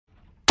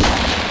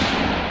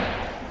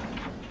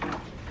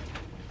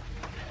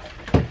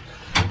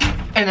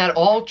And that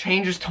all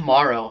changes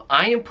tomorrow.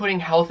 I am putting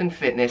health and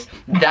fitness,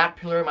 that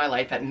pillar of my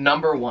life, at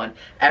 #1.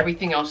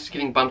 Everything else is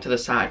getting bumped to the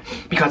side.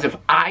 Because if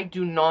I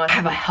do not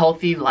have a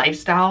healthy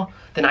lifestyle,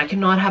 then I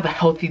cannot have a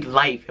healthy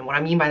life. And what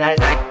I mean by that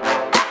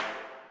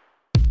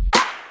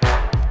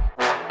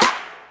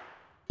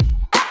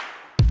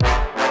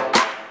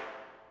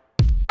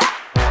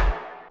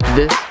is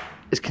this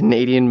is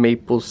Canadian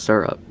maple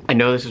syrup. I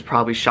know this is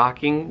probably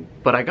shocking,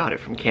 but I got it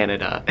from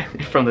Canada,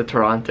 from the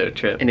Toronto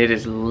trip. And it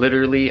is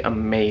literally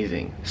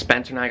amazing.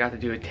 Spencer and I got to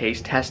do a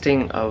taste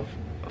testing of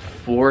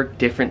 4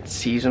 different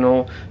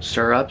seasonal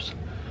syrups.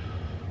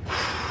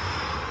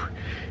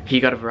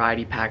 He got a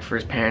variety pack for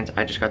his parents.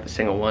 I just got the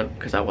single one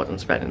because I wasn't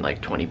spending like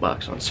 20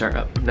 bucks on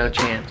syrup. No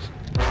chance.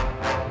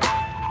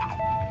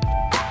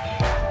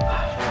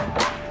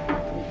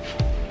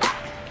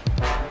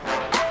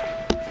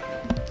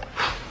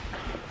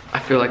 I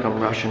feel like I'm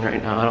rushing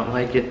right now. I don't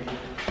like it.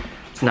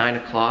 It's 9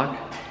 o'clock.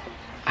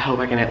 I hope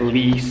I can at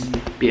least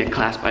be at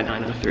class by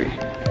 9:03.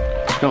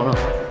 What's going on?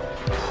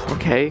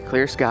 Okay,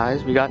 clear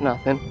skies. We got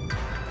nothing.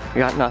 We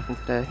got nothing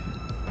today.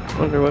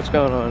 Wonder what's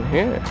going on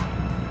here.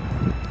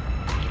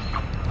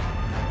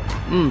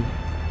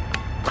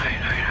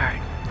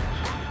 Alright.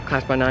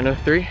 Class by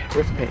 9:03.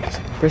 Brisk pace.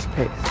 Brisk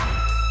pace.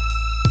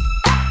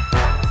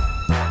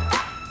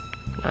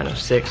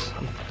 9:06.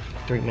 I'm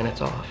 3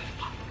 minutes off.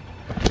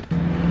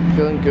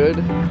 Feeling good,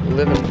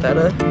 living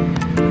better.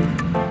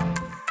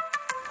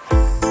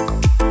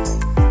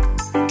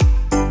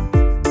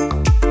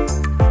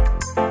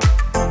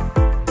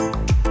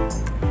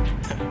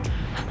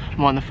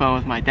 I'm on the phone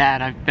with my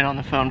dad. I've been on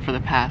the phone for the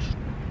past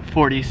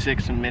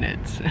 46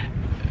 minutes.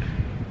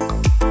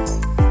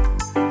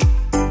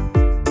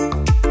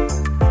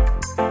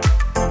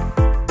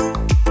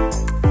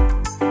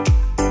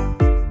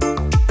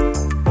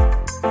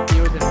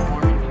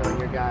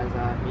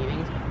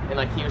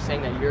 He was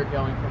saying that you're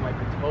going from like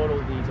the total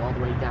leads all the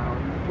way down,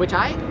 which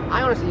I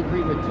honestly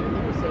agree with too.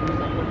 He was saying he's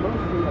like, well,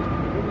 mostly like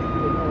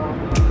they go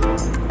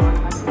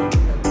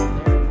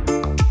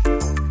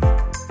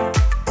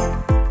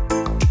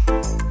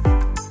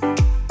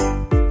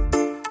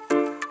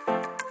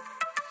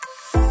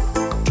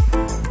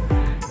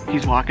off.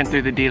 He's walking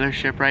through the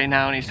dealership right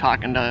now and he's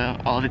talking to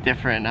all the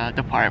different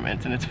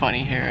departments, and it's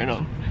funny hearing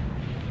him.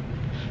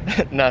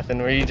 Nothing.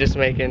 Were you just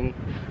making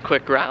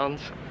quick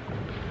rounds?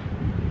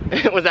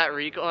 Was that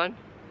recon?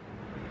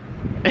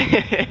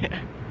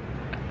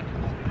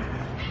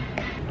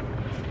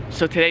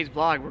 So today's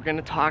vlog, we're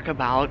gonna talk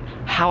about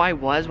how I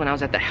was when I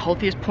was at the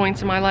healthiest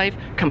points in my life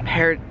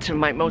compared to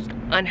my most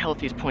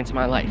unhealthiest points in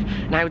my life.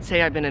 And I would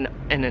say I've been in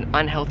an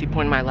unhealthy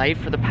point in my life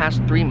for the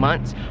past 3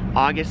 months,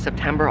 August,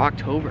 September,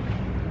 October.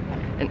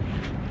 And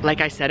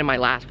like I said in my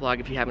last vlog,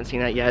 if you haven't seen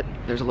that yet,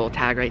 there's a little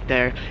tag right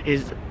there,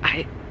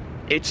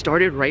 it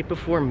started right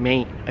before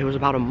Maine. It was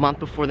about a month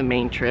before the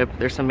Maine trip.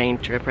 There's some Maine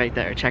trip right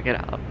there, check it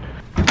out.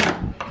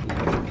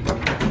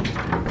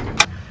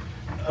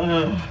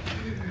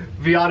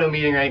 Viato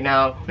meeting right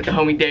now with the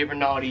homie Dave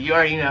Rinaldi. You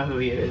already know who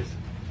he is.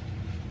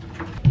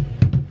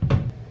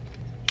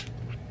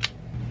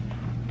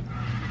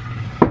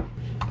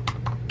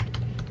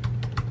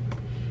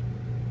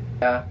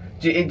 Yeah.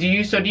 Do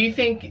you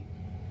think,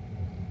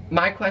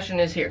 my question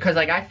is here, because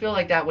like I feel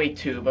like that way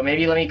too, but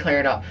maybe let me clear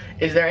it up.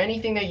 Is there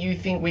anything that you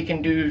think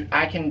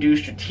I can do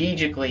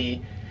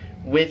strategically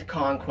with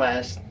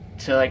Conquest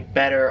to like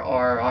better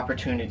our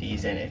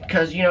opportunities in it?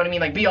 Because you know what I mean,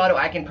 like Viato,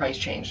 I can price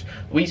change.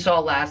 We saw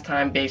last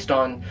time based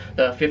on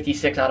the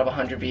 56 out of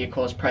 100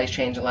 vehicles price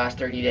change the last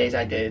 30 days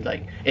I did,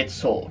 like it's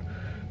sold.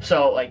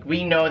 So like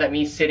we know that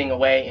me sitting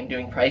away and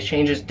doing price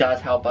changes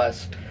does help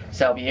us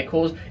sell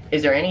vehicles.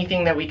 Is there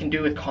anything that we can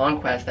do with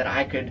Conquest that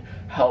I could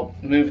help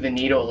move the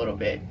needle a little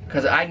bit?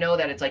 Because I know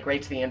that it's like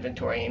right to the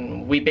inventory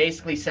and we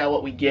basically sell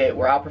what we get.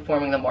 We're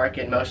outperforming the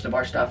market in most of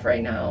our stuff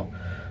right now.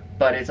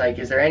 But it's like,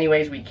 is there any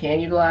ways we can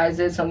utilize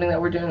it? Something that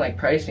we're doing, like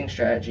pricing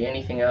strategy,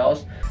 anything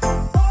else?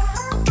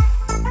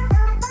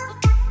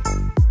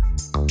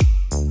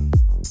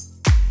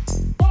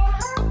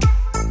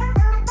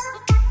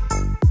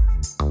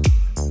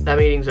 That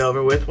meeting's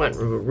over with, went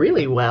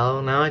really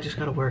well. Now I just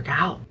gotta work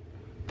out.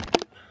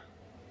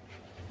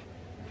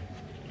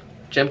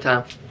 Gym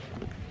time.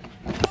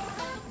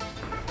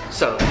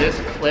 So this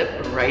clip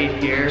right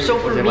here was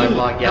in my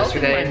vlog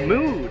yesterday. Helps my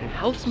mood,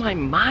 helps my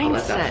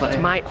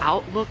mindset, my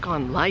outlook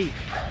on life.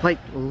 Like,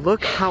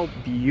 look how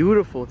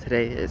beautiful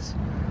today is.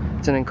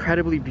 It's an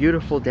incredibly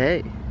beautiful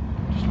day.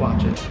 Just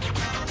watch it.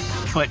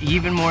 But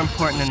even more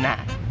important than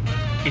that,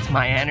 it's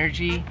my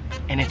energy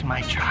and it's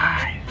my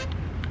drive.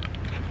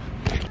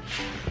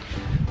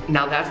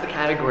 Now that's the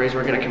categories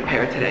we're gonna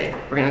compare today.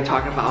 We're gonna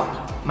talk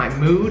about my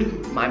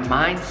mood, my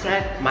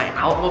mindset, my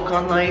outlook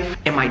on life,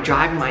 and my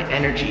drive and my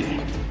energy.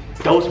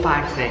 Those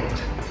 5 things.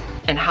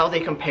 And how they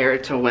compare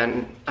to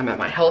when I'm at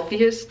my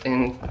healthiest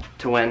and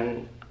to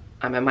when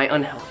I'm at my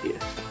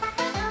unhealthiest.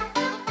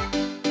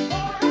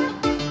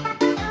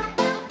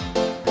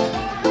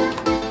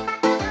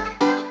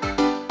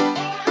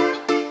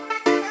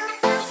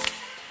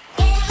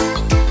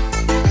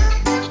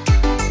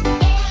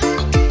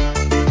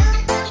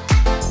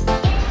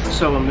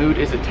 So a mood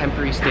is a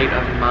temporary state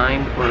of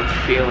mind or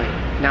feeling.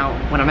 Now,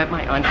 when I'm at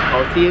my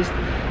unhealthiest,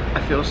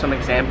 I feel some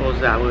examples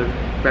that would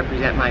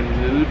represent my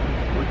mood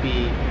would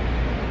be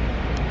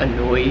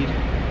annoyed,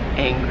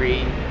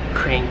 angry,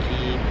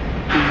 cranky,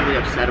 easily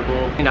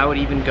upsettable, and I would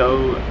even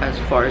go as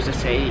far as to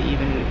say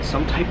even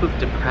some type of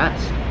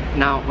depressed.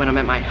 Now, when I'm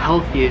at my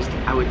healthiest,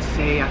 I would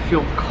say I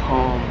feel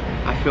calm,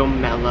 I feel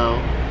mellow,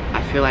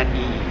 I feel at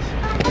ease.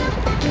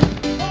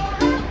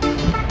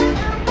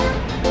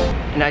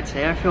 And I'd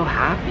say I feel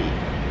happy.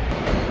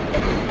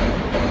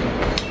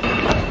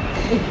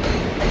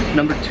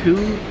 Number 2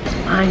 is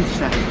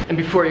mindset. And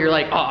before you're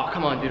like, oh,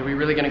 come on, dude, are we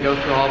really gonna go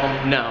through all of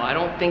them? No, I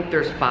don't think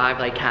there's 5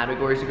 like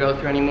categories to go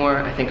through anymore.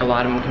 I think a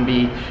lot of them can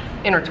be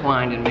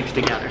intertwined and mixed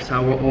together.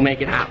 So we'll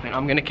make it happen.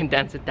 I'm gonna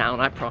condense it down,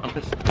 I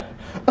promise.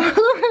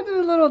 Look at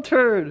this little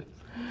turd.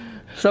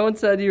 Someone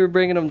said you were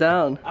bringing him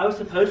down. I was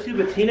supposed to,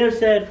 but Tino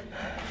said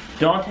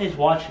Dante's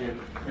watching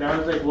him. And I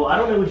was like, well, I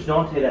don't know which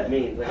Dante that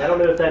means. Like, I don't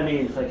know if that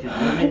means like his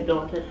roommate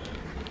Dante.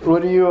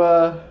 What do you,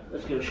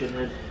 Let's go,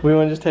 shithead. We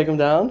wanna just take him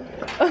down?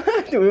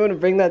 Do we wanna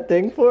bring that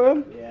thing for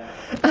him? Yeah.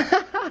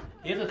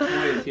 He has a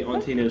toy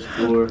on Tino's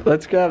floor.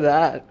 Let's grab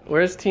that.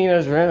 Where's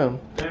Tino's room?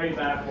 Very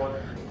back one.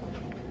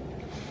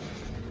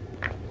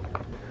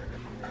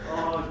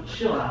 Oh,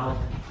 chill out.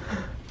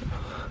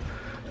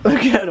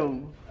 Look at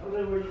him. I don't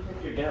know where you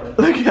think you're going.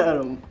 Look at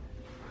him.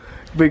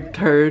 Big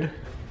turd.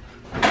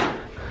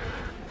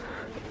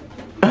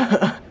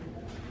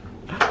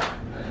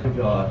 Oh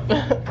God.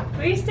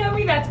 Please tell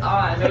me that's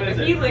on. Like, if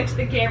he licks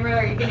the camera,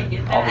 are you gonna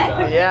get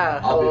that?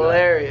 Yeah,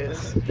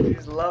 hilarious.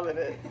 He's loving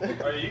it.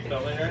 Are you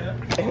filming right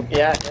now?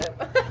 Yeah.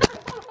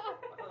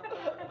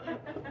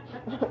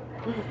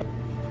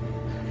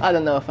 I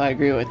don't know if I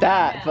agree with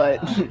that,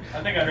 but. I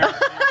think I heard.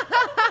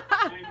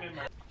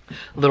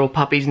 Little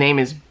puppy's name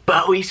is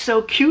Bo. He's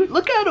so cute.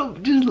 Look at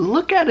him. Just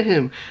look at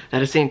him.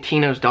 That is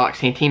Santino's dog.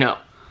 Santino,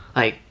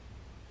 like,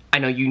 I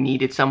know you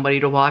needed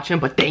somebody to watch him,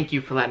 but thank you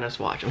for letting us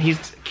watch him.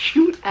 He's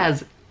cute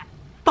as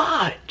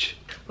fudge.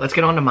 Let's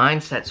get on to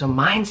mindset. So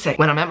mindset,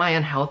 when I'm at my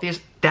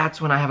unhealthiest,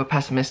 that's when I have a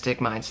pessimistic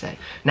mindset.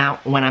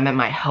 Now, when I'm at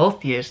my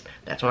healthiest,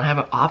 that's when I have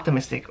an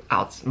optimistic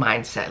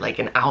mindset, like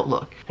an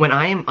outlook. When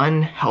I am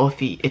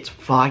unhealthy, it's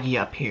foggy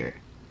up here.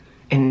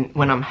 And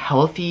when I'm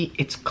healthy,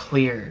 it's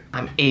clear.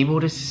 I'm able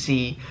to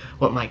see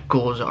what my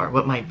goals are,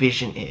 what my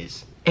vision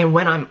is. And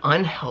when I'm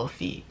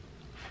unhealthy,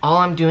 all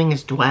I'm doing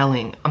is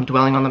dwelling. I'm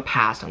dwelling on the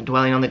past. I'm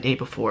dwelling on the day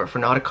before for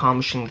not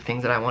accomplishing the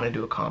things that I wanted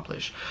to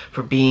accomplish,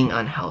 for being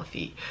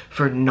unhealthy,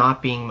 for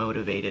not being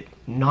motivated,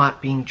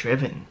 not being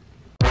driven.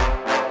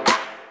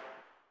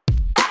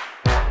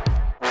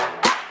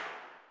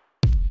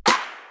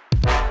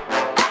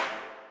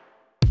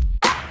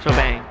 So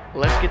bang,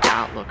 let's get the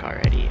outlook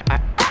already.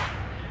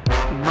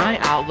 My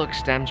outlook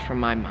stems from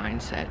my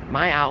mindset.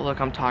 My outlook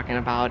I'm talking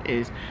about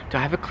is, do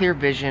I have a clear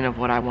vision of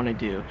what I want to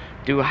do?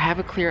 Do I have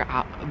a clear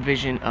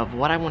vision of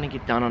what I want to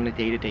get done on a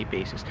day-to-day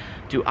basis?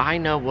 Do I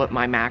know what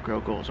my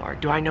macro goals are?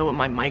 Do I know what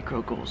my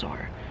micro goals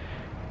are?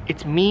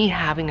 It's me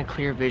having a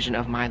clear vision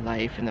of my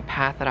life and the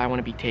path that I want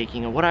to be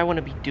taking and what I want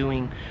to be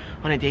doing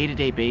on a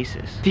day-to-day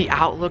basis. The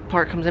outlook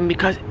part comes in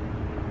because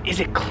is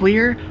it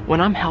clear?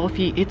 When I'm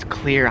healthy, it's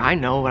clear. I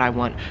know what I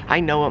want. I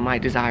know what my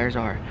desires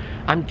are.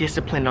 I'm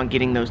disciplined on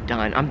getting those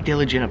done. I'm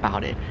diligent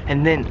about it.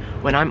 And then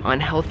when I'm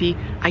unhealthy,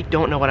 I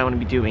don't know what I want to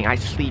be doing. I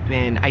sleep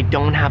in. I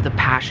don't have the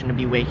passion to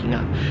be waking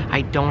up.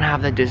 I don't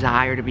have the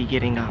desire to be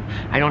getting up.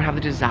 I don't have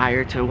the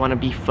desire to want to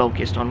be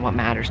focused on what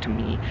matters to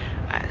me.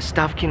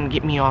 Stuff can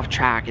get me off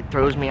track. It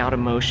throws me out of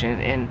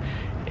motion, and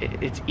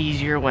it's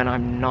easier when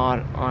I'm not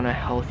on a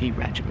healthy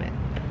regimen.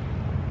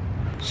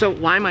 So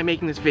why am I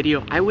making this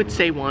video? I would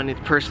say 1, it's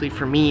personally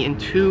for me, and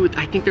 2,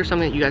 I think there's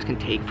something that you guys can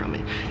take from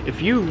it. If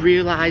you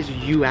realize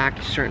you act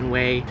a certain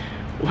way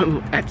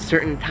at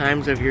certain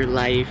times of your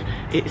life,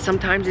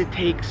 sometimes it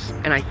takes,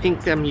 and I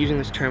think that I'm using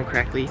this term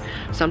correctly,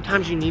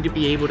 sometimes you need to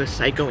be able to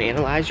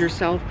psychoanalyze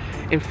yourself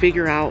and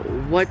figure out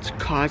what's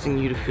causing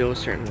you to feel a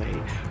certain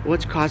way,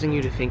 what's causing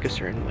you to think a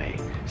certain way.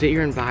 Is it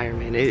your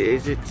environment?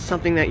 Is it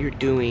something that you're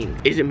doing?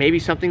 Is it maybe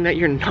something that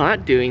you're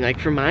not doing? Like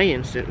for my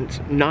instance,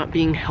 not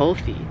being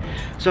healthy.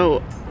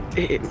 So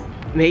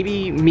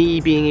maybe me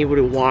being able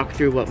to walk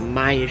through what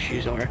my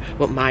issues are,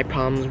 what my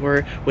problems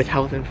were with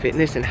health and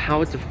fitness and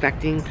how it's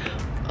affecting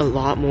a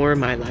lot more in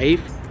my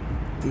life,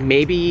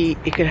 maybe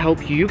it could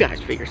help you guys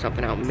figure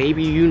something out.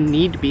 Maybe you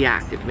need to be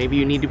active. Maybe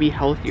you need to be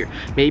healthier.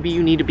 Maybe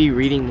you need to be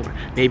reading more.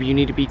 Maybe you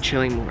need to be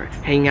chilling more,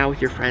 hanging out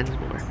with your friends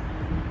more.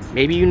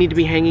 Maybe you need to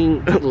be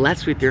hanging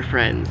less with your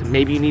friends.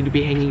 Maybe you need to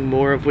be hanging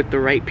more with the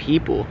right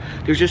people.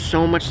 There's just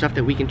so much stuff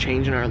that we can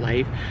change in our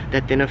life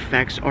that then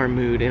affects our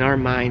mood and our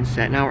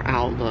mindset and our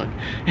outlook.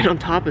 And on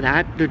top of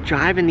that, the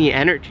drive and the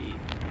energy.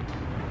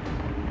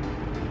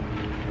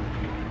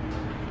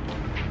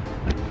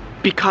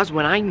 Because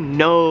when I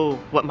know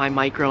what my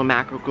micro and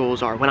macro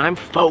goals are, when I'm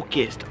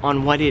focused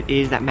on what it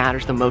is that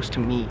matters the most to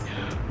me,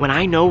 when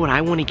I know what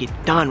I want to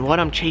get done, what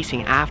I'm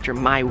chasing after,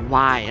 my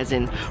why, as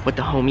in what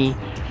the homie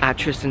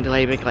Tristan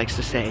Delavic likes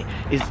to say,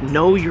 is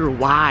know your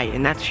why.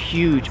 And that's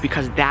huge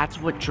because that's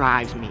what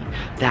drives me.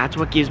 That's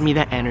what gives me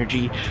the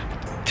energy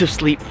to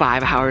sleep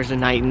 5 hours a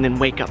night and then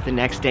wake up the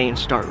next day and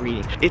start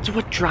reading. It's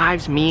what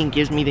drives me and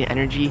gives me the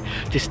energy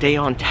to stay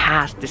on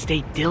task, to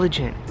stay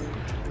diligent.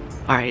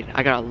 All right,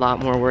 I got a lot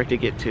more work to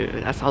get to.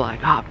 That's all I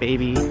got,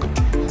 baby.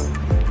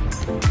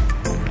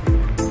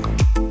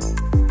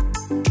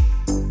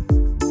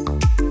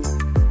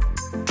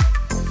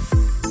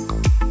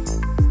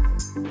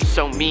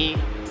 So me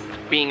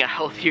being a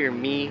healthier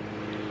me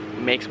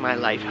makes my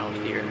life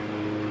healthier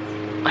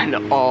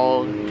in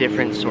all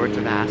different sorts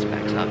of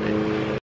aspects of it.